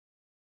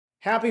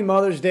Happy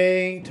Mother's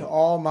Day to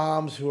all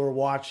moms who are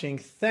watching.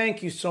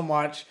 Thank you so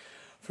much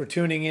for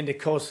tuning into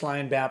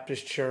Coastline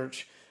Baptist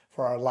Church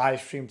for our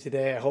live stream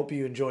today. I hope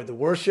you enjoyed the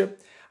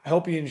worship. I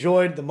hope you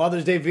enjoyed the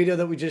Mother's Day video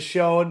that we just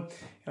showed.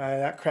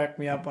 That cracked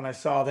me up when I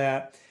saw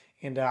that.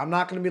 And I'm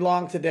not going to be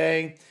long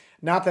today.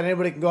 Not that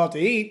anybody can go out to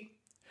eat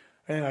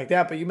or anything like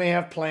that, but you may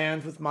have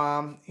plans with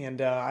mom.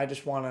 And I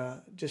just want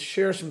to just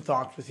share some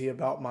thoughts with you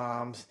about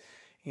moms.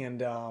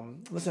 And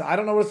listen, I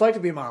don't know what it's like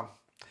to be a mom.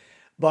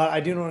 But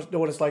I do know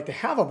what it's like to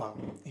have a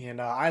mom.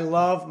 And I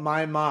love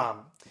my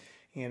mom.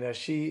 And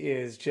she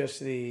is just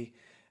the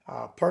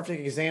perfect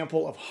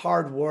example of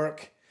hard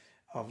work,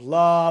 of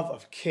love,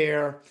 of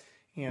care.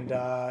 And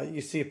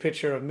you see a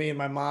picture of me and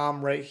my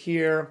mom right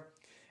here.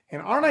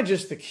 And aren't I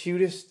just the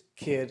cutest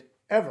kid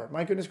ever?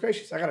 My goodness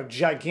gracious. I got a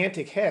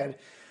gigantic head.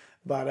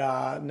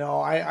 But no,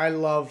 I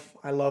love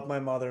my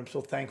mother. I'm so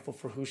thankful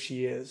for who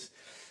she is.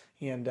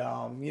 And,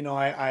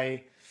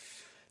 I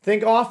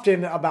think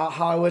often about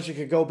how I wish I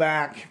could go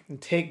back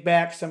and take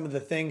back some of the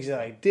things that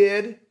I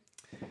did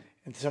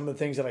and some of the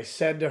things that I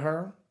said to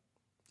her.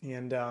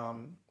 And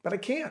but I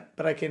can't.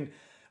 But I can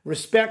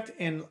respect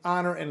and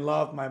honor and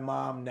love my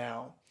mom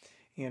now.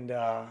 And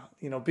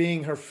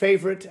being her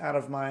favorite out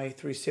of my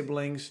three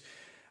siblings,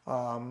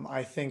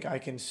 I think I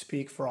can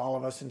speak for all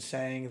of us in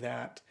saying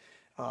that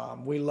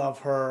we love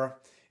her.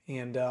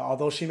 And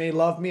although she may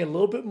love me a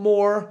little bit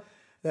more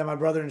than my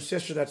brother and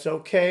sister, that's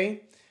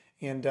okay.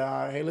 And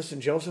hey, listen,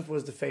 Joseph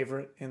was the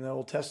favorite in the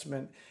Old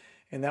Testament,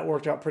 and that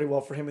worked out pretty well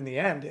for him in the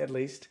end, at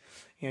least.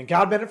 And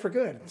God meant it for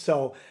good.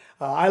 So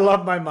I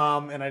love my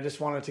mom, and I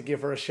just wanted to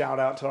give her a shout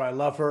out to her. I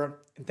love her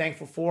and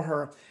thankful for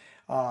her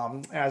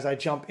as I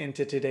jump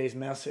into today's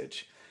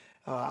message.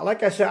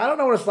 Like I said, I don't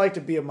know what it's like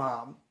to be a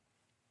mom,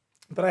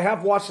 but I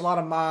have watched a lot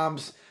of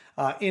moms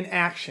in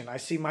action. I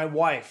see my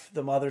wife,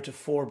 the mother to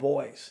 4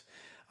 boys,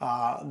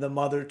 the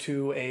mother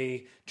to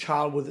a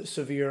child with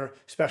severe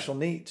special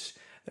needs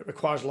that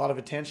requires a lot of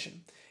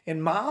attention.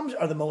 And moms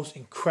are the most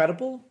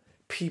incredible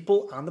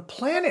people on the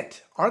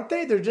planet, aren't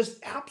they? They're just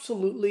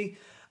absolutely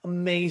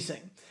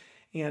amazing.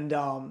 And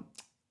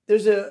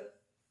there's a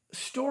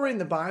story in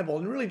the Bible,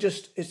 and really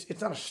just, it's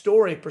not a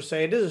story per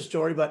se, it is a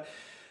story, but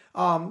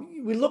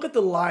we look at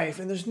the life,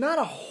 and there's not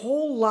a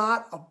whole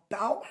lot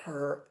about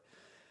her,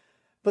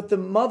 but the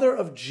mother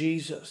of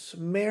Jesus,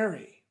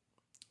 Mary.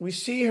 We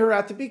see her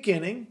at the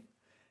beginning,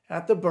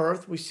 at the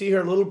birth. We see her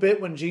a little bit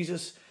when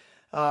Jesus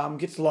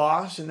gets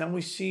lost, and then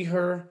we see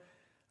her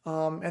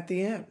at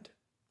the end.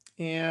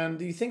 And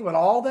you think about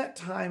all that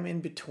time in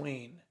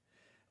between,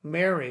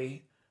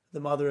 Mary, the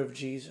mother of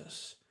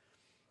Jesus.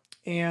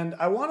 And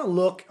I want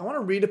to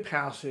read a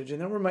passage, and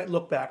then we might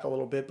look back a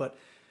little bit, but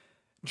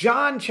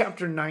John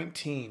chapter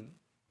 19.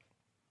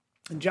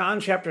 In John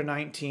chapter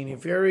 19, a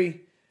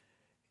very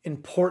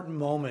important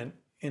moment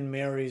in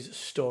Mary's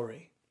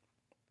story.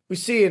 We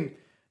see in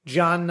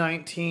John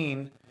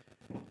 19,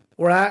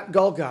 we're at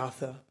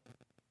Golgotha,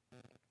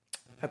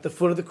 at the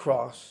foot of the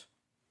cross.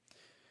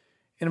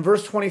 And in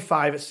verse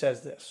 25, it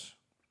says this.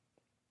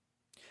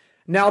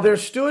 Now there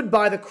stood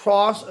by the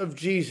cross of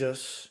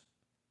Jesus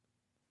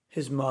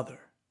his mother,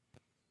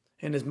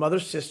 and his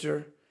mother's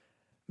sister,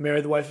 Mary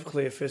the wife of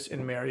Cleophas,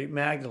 and Mary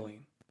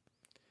Magdalene.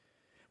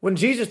 When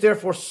Jesus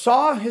therefore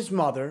saw his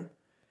mother,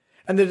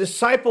 and the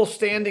disciple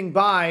standing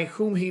by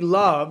whom he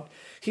loved,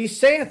 he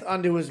saith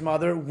unto his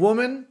mother,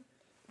 Woman,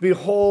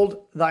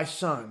 behold thy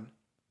son.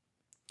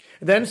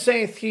 Then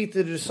saith he to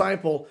the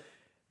disciple,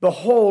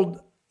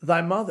 Behold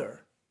thy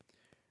mother.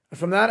 And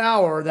from that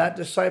hour, that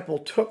disciple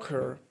took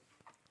her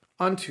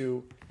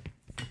unto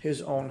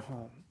his own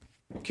home.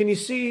 Can you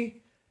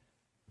see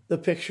the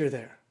picture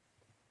there?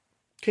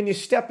 Can you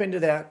step into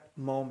that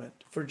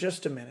moment for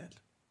just a minute?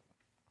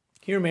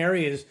 Here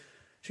Mary is,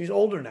 she's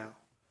older now.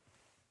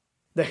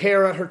 The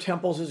hair at her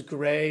temples is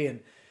gray,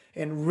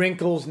 and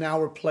wrinkles now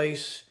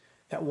replace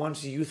that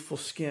once youthful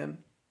skin.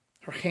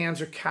 Her hands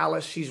are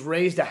calloused. She's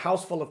raised a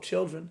house full of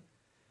children.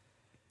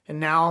 And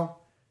now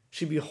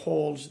she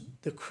beholds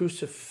the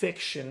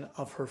crucifixion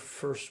of her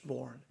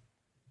firstborn.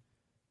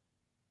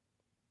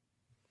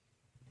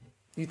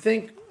 You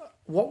think,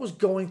 what was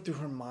going through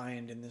her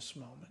mind in this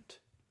moment?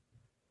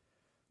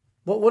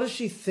 What does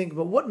she think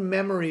about? What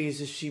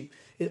memories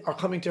are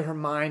coming to her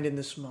mind in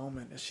this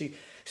moment as she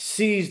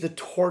sees the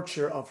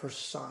torture of her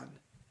son?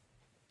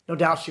 No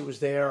doubt she was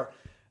there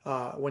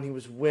when he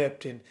was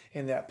whipped in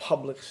that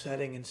public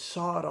setting and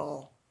saw it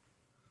all.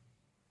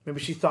 Maybe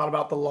she thought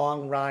about the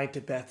long ride to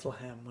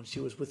Bethlehem when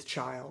she was with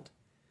child,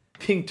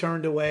 being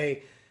turned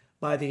away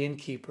by the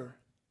innkeeper.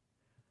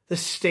 The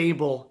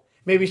stable.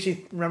 Maybe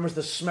she remembers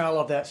the smell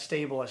of that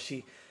stable as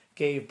she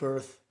gave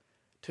birth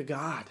to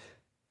God.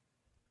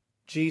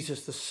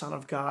 Jesus, the Son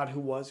of God, who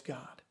was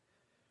God.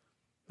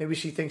 Maybe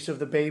she thinks of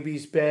the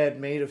baby's bed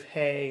made of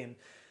hay and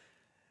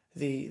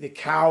the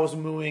cows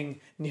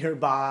mooing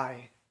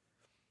nearby.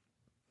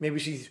 Maybe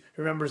she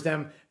remembers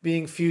them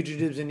being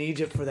fugitives in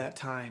Egypt for that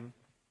time.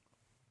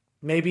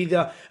 Maybe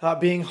the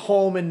being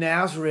home in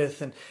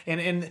Nazareth and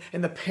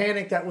the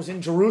panic that was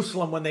in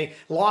Jerusalem when they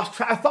lost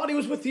track. I thought he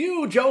was with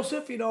you,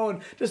 Joseph,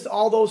 and just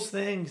all those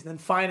things. And then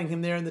finding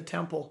him there in the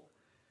temple.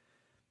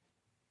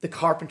 The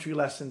carpentry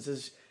lessons,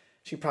 as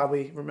she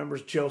probably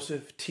remembers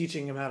Joseph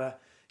teaching him how to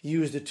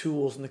use the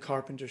tools in the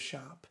carpenter's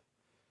shop.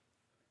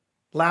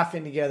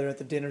 Laughing together at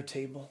the dinner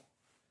table.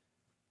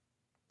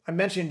 I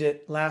mentioned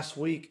it last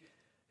week.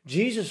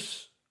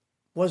 Jesus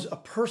was a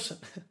person.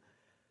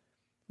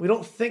 We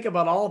don't think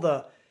about all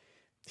the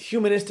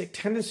humanistic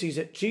tendencies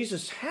that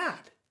Jesus had.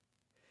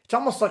 It's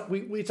almost like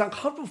it's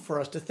uncomfortable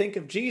for us to think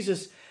of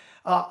Jesus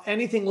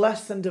anything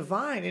less than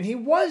divine. And he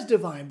was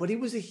divine, but he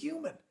was a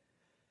human.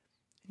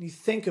 And you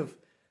think of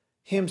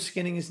him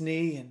skinning his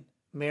knee and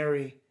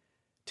Mary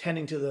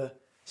tending to the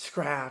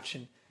scratch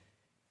and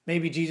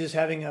maybe Jesus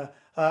having a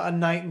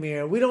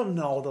nightmare. We don't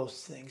know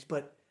those things,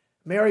 but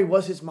Mary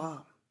was his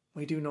mom.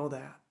 We do know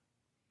that.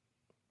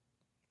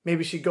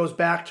 Maybe she goes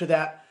back to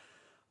that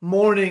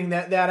morning,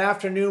 that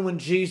afternoon when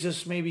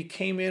Jesus maybe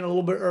came in a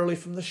little bit early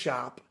from the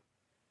shop.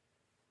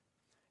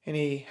 And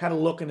he had a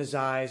look in his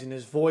eyes and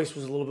his voice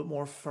was a little bit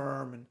more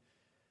firm. And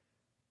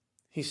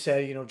he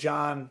said,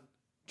 John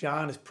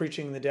is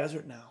preaching in the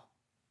desert now.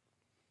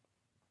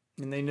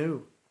 And they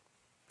knew.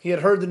 He had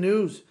heard the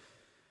news.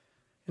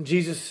 And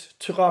Jesus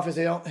took off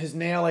his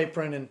nail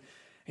apron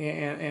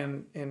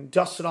and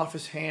dusted off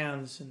his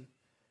hands and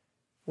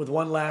with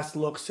one last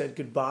look said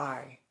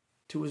goodbye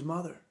to his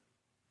mother.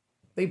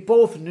 They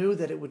both knew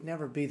that it would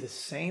never be the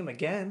same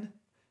again.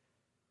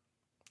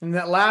 And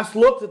that last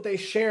look that they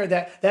shared,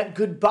 that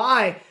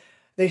goodbye,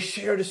 they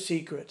shared a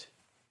secret.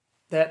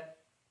 That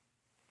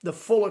the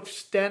full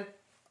extent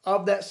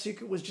of that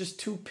secret was just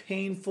too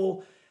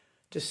painful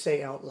to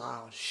say out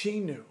loud. She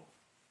knew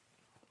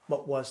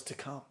what was to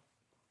come.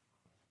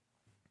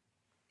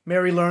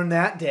 Mary learned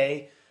that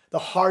day the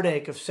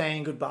heartache of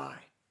saying goodbye.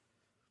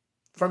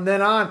 From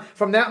then on,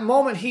 from that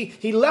moment,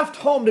 he left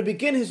home to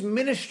begin his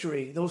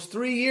ministry, those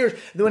 3 years.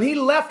 When he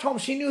left home,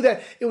 she knew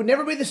that it would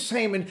never be the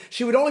same, and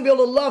she would only be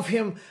able to love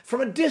him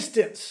from a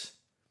distance,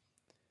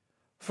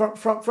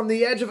 from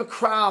the edge of a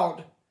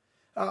crowd,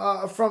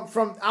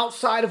 from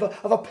outside of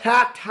a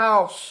packed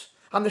house,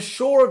 on the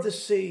shore of the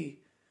sea.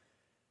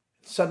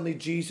 Suddenly,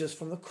 Jesus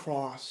from the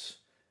cross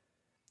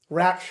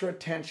wraps her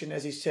attention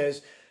as he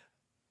says,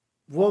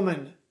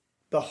 "Woman,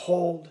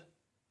 behold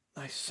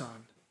thy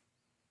son."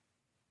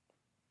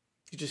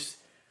 You just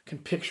can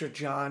picture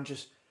John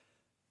just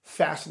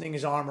fastening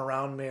his arm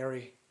around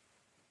Mary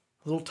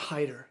a little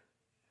tighter.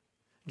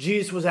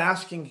 Jesus was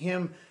asking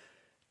him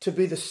to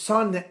be the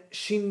son that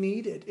she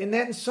needed, and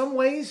that in some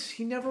ways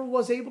he never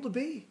was able to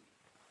be.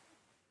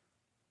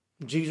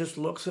 Jesus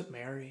looks at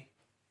Mary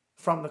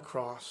from the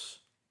cross.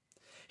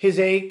 His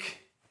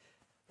ache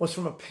was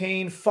from a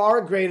pain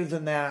far greater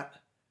than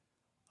that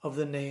of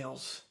the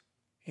nails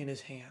in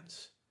his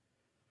hands.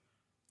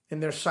 In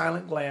their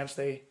silent glance,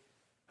 they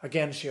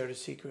again shared a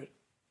secret.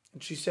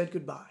 And she said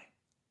goodbye.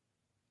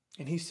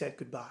 And he said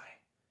goodbye.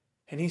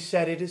 And he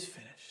said, "It is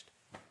finished."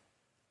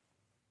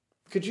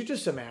 Could you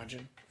just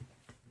imagine?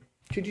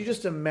 Could you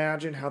just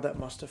imagine how that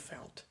must have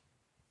felt?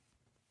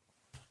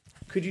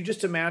 Could you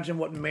just imagine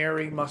what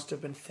Mary must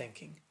have been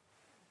thinking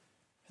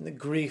and the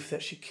grief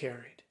that she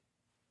carried?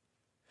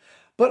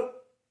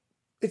 But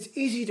it's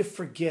easy to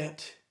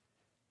forget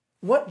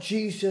what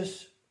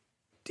Jesus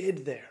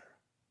did there.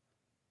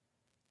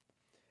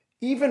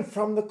 Even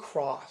from the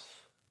cross,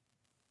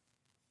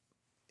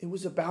 it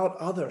was about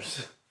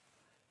others.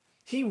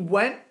 He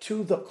went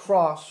to the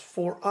cross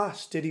for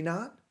us, did he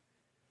not?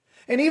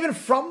 And even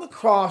from the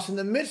cross, in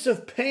the midst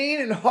of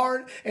pain and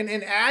heart and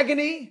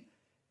agony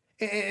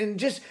and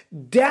just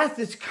death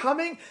is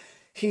coming,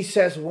 he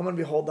says, "Woman,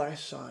 behold thy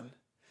son.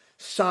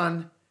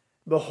 Son,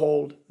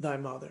 behold thy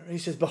mother." And he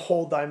says,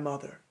 "Behold thy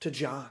mother," to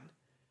John.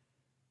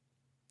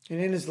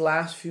 And in his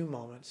last few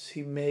moments,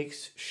 he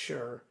makes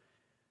sure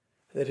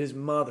that his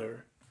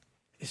mother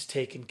is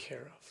taken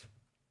care of.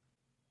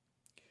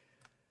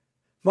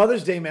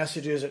 Mother's Day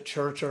messages at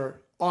church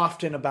are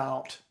often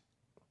about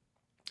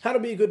how to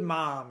be a good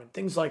mom and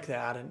things like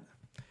that. And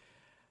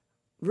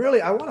really,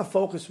 I want to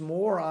focus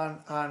more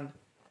on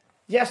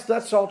yes,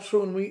 that's all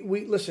true. And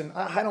we listen,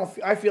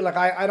 I feel like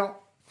I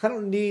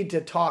don't need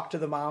to talk to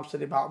the moms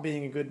today about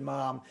being a good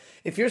mom.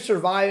 If you're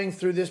surviving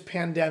through this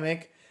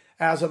pandemic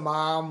as a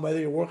mom, whether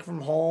you're working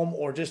from home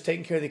or just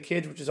taking care of the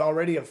kids, which is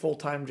already a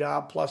full-time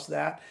job plus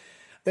that,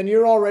 then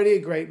you're already a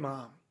great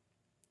mom.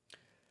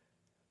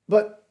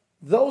 But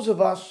those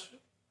of us,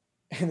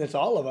 and it's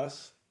all of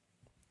us,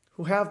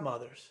 who have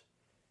mothers,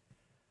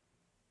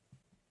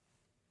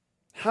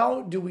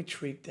 how do we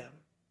treat them?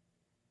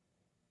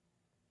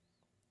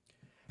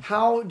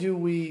 How do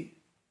we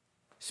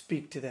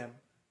speak to them?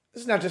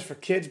 This is not just for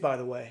kids, by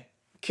the way.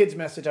 Kids'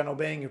 message on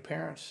obeying your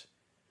parents.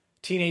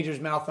 Teenagers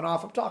mouthing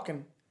off. I'm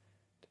talking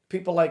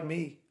people like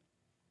me.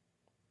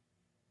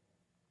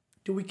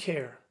 Do we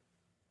care?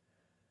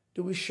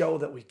 Do we show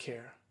that we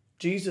care?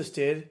 Jesus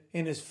did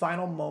in his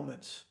final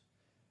moments.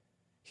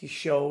 He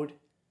showed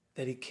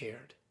that he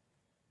cared.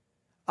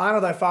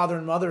 Honor thy father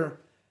and mother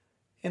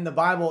in the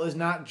Bible is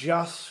not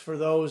just for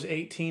those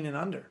 18 and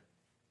under.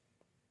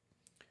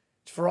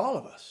 It's for all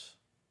of us.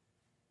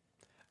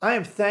 I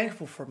am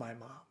thankful for my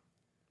mom.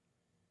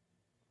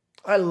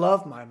 I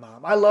love my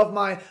mom. I love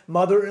my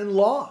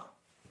mother-in-law.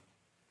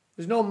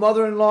 There's no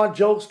mother-in-law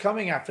jokes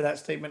coming after that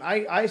statement.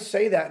 I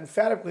say that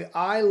emphatically.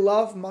 I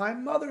love my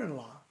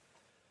mother-in-law.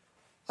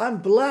 I'm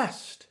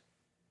blessed.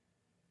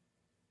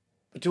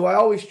 But do I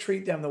always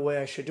treat them the way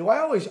I should? Do I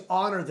always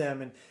honor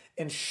them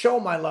and show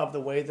my love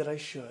the way that I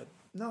should?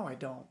 No, I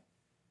don't.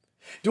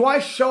 Do I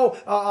show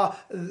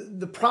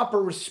the proper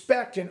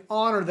respect and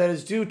honor that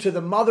is due to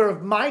the mother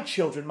of my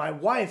children, my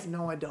wife?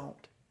 No, I don't.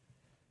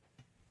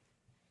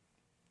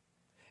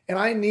 And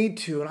I need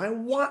to, and I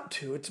want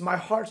to. It's my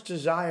heart's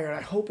desire, and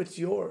I hope it's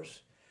yours,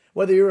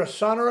 whether you're a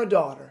son or a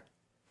daughter,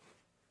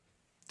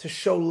 to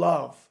show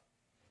love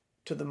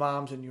to the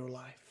moms in your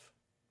life.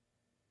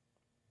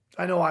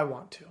 I know I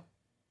want to.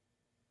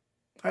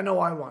 I know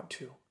I want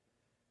to,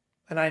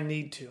 and I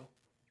need to.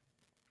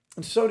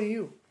 And so do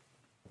you.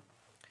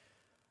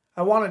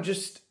 I want to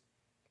just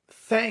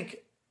thank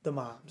the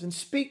moms and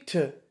speak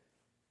to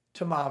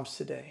moms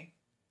today.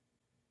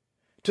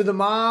 To the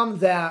mom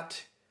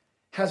that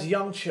has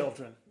young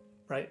children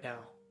right now,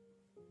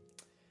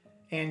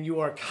 and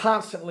you are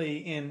constantly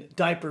in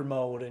diaper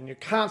mode, and you're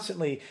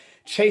constantly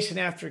chasing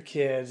after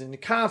kids, and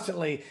you're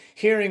constantly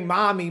hearing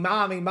mommy,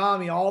 mommy,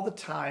 mommy all the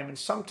time, and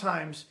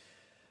sometimes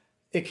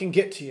it can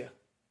get to you.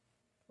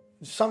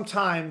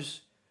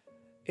 Sometimes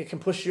it can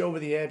push you over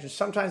the edge, and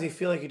sometimes you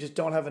feel like you just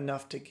don't have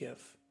enough to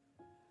give.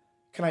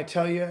 Can I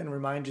tell you and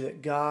remind you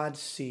that God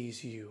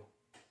sees you?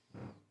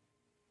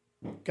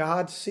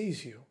 God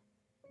sees you.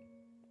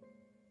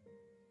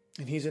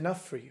 And He's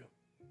enough for you.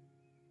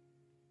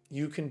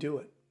 You can do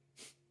it.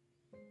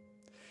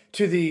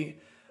 To the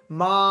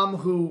mom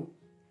who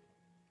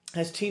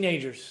has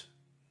teenagers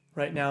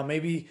right now,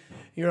 maybe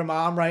you're a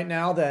mom right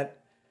now that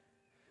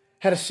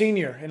had a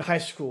senior in high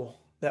school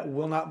that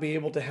will not be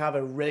able to have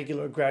a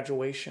regular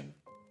graduation.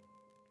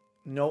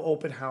 No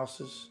open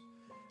houses,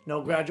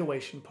 no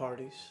graduation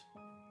parties.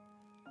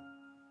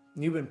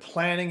 You've been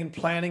planning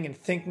and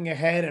thinking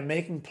ahead and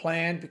making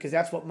plans because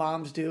that's what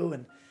moms do,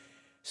 and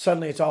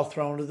suddenly it's all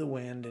thrown to the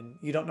wind, and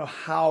you don't know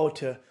how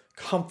to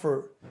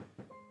comfort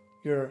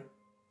your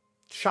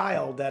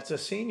child that's a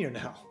senior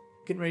now,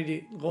 getting ready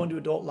to go into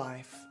adult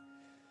life.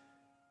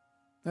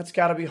 That's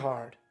got to be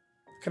hard.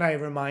 Can I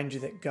remind you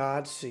that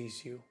God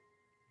sees you,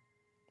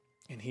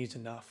 and He's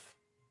enough?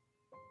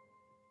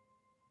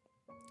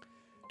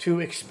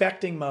 To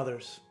expecting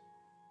mothers,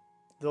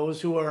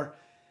 those who are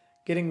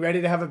getting ready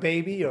to have a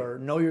baby or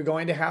know you're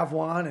going to have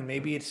one, and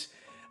maybe it's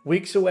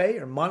weeks away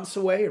or months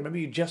away, or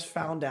maybe you just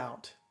found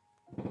out.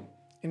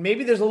 And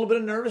maybe there's a little bit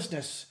of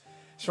nervousness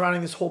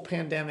surrounding this whole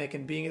pandemic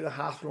and being at the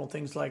hospital and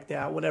things like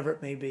that, whatever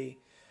it may be.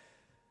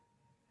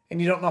 And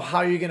you don't know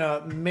how you're going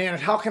to manage.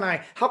 How can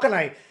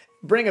I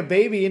bring a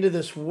baby into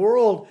this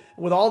world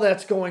with all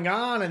that's going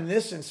on and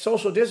this and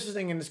social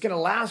distancing, and it's going to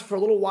last for a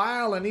little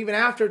while, and even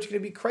after it's going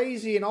to be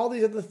crazy and all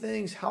these other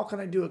things. How can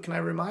I do it? Can I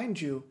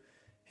remind you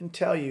and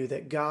tell you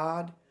that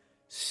God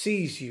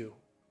sees you,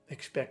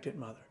 expectant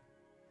mother?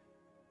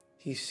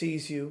 He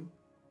sees you,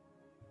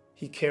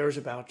 He cares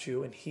about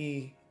you, and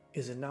He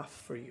is enough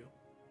for you.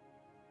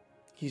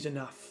 He's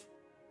enough.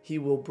 He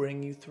will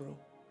bring you through.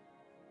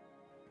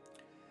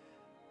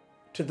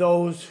 To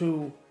those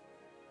who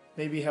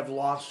maybe have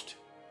lost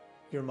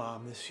your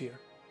mom this year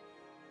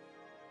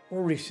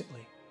or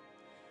recently,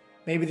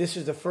 maybe this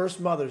is the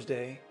first Mother's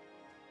Day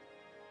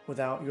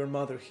without your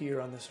mother here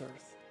on this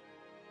earth.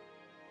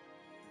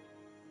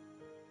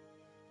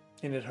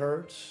 And it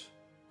hurts.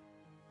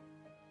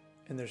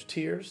 And there's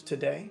tears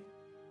today.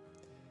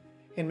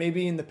 And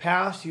maybe in the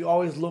past you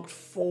always looked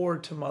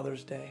forward to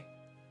Mother's Day,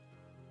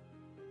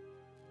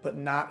 but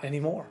not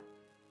anymore.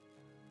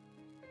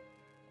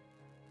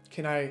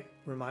 Can I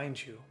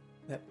remind you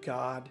that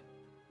God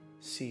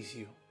sees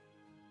you,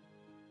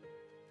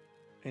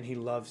 and He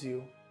loves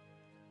you,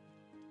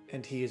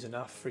 and He is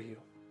enough for you.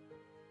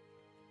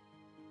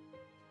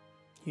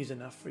 He's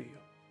enough for you.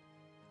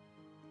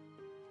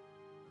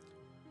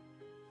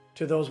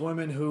 To those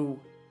women who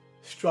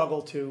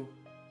struggle to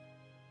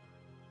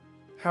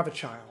have a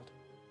child,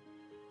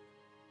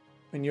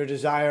 and your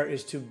desire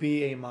is to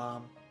be a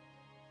mom,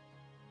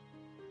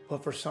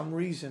 but for some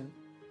reason,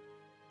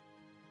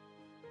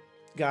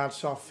 God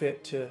saw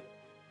fit to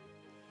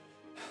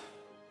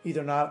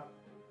either not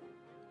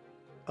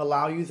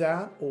allow you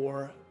that,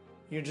 or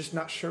you're just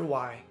not sure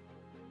why.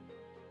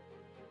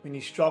 When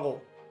you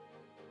struggle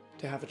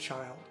to have a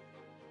child,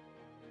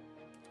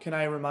 can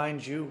I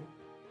remind you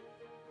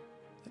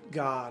that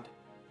God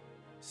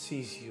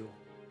sees you?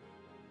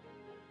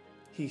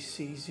 He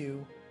sees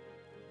you.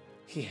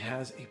 He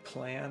has a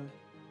plan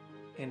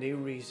and a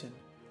reason,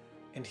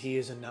 and He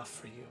is enough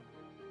for you.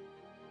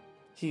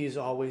 He is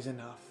always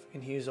enough,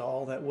 and He is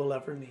all that we'll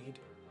ever need.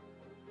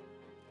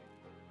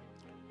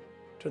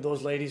 To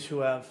those ladies who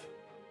have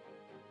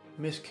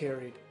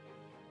miscarried,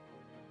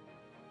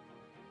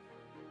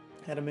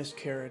 had a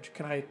miscarriage,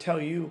 can I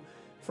tell you,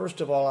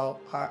 first of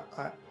all,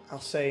 I'll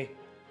say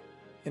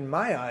In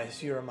my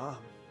eyes, you're a mom.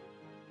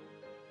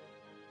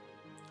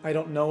 I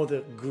don't know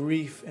the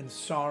grief and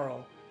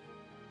sorrow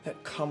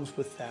that comes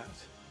with that.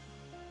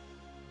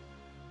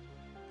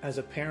 As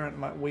a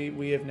parent,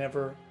 we have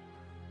never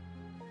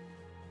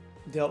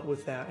dealt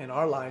with that in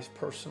our lives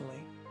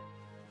personally.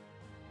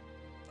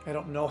 I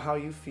don't know how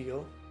you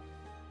feel,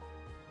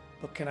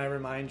 but can I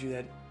remind you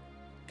that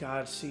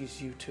God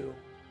sees you too.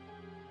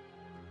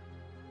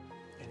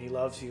 And He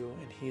loves you,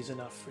 and He's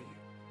enough for you.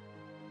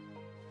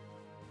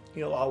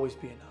 He'll always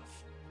be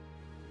enough.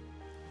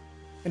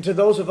 And to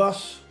those of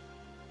us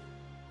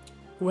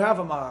who have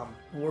a mom,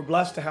 and we're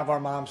blessed to have our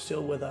mom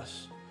still with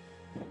us,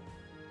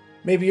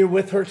 maybe you're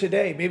with her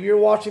today. Maybe you're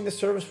watching the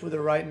service with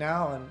her right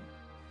now,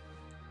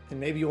 and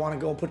maybe you want to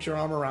go and put your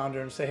arm around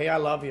her and say, hey, I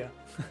love you.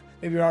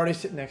 Maybe you're already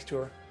sitting next to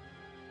her.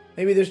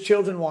 Maybe there's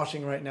children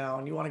watching right now,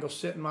 and you want to go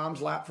sit in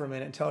mom's lap for a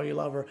minute and tell her you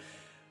love her.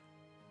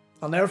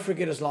 I'll never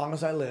forget, as long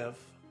as I live,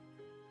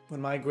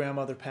 when my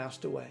grandmother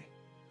passed away.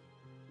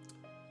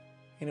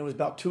 And it was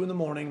about 2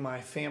 a.m. My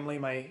family,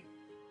 my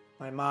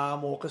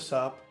mom woke us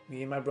up,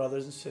 me and my brother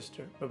and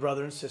sister.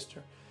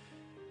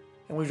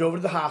 And we drove to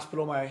the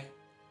hospital. My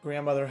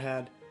grandmother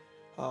had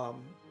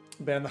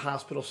been in the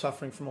hospital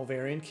suffering from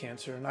ovarian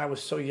cancer. And I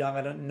was so young,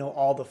 I didn't know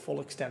all the full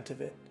extent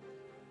of it.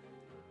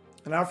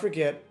 And I'll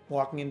forget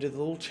walking into the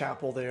little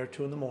chapel there,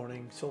 2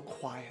 a.m, so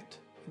quiet,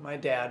 and my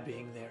dad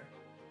being there.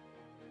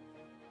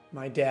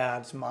 My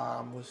dad's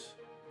mom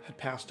had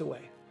passed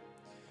away.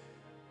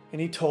 And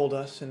he told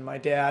us, and my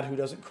dad, who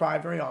doesn't cry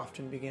very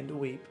often, began to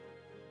weep.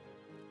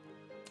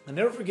 I'll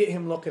never forget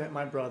him looking at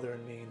my brother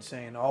and me and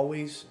saying,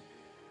 always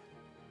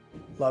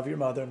love your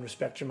mother and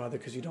respect your mother,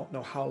 because you don't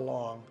know how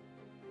long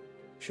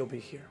she'll be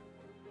here.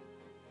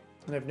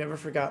 And I've never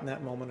forgotten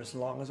that moment as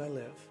long as I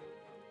live.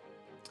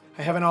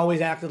 I haven't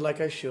always acted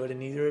like I should, and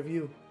neither have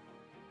you.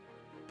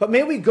 But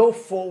may we go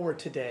forward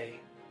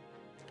today.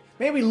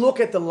 May we look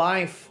at the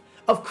life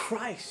of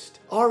Christ,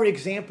 our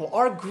example,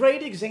 our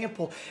great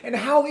example, and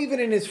how even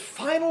in His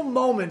final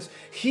moments,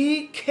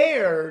 He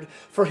cared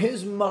for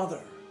His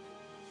mother.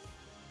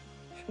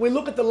 We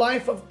look at the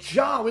life of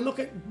John. We look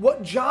at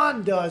what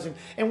John does,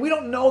 and we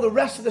don't know the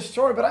rest of the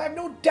story, but I have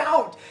no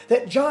doubt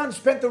that John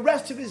spent the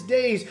rest of his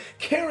days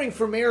caring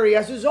for Mary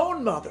as his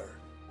own mother.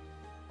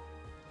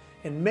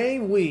 And may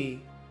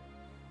we,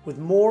 with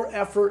more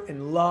effort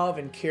and love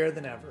and care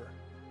than ever,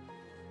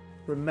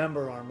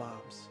 remember our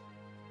moms.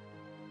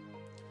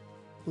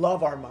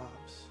 Love our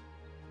moms.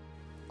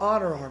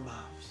 Honor our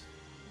moms.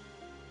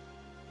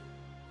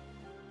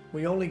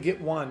 We only get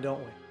one,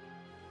 don't we?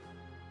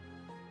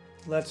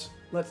 Let's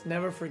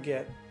never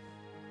forget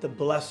the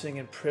blessing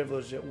and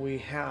privilege that we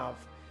have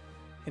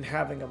in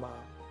having a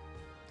mom.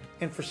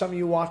 And for some of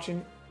you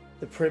watching,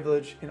 the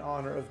privilege and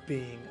honor of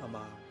being a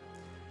mom.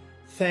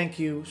 Thank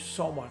you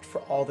so much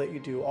for all that you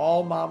do.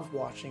 All moms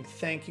watching,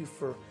 thank you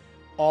for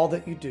all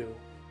that you do.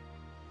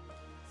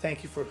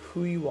 Thank you for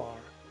who you are.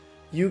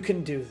 You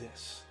can do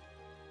this.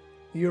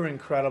 You're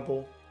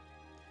incredible,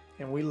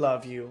 and we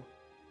love you.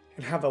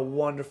 And have a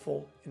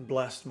wonderful and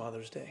blessed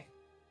Mother's Day.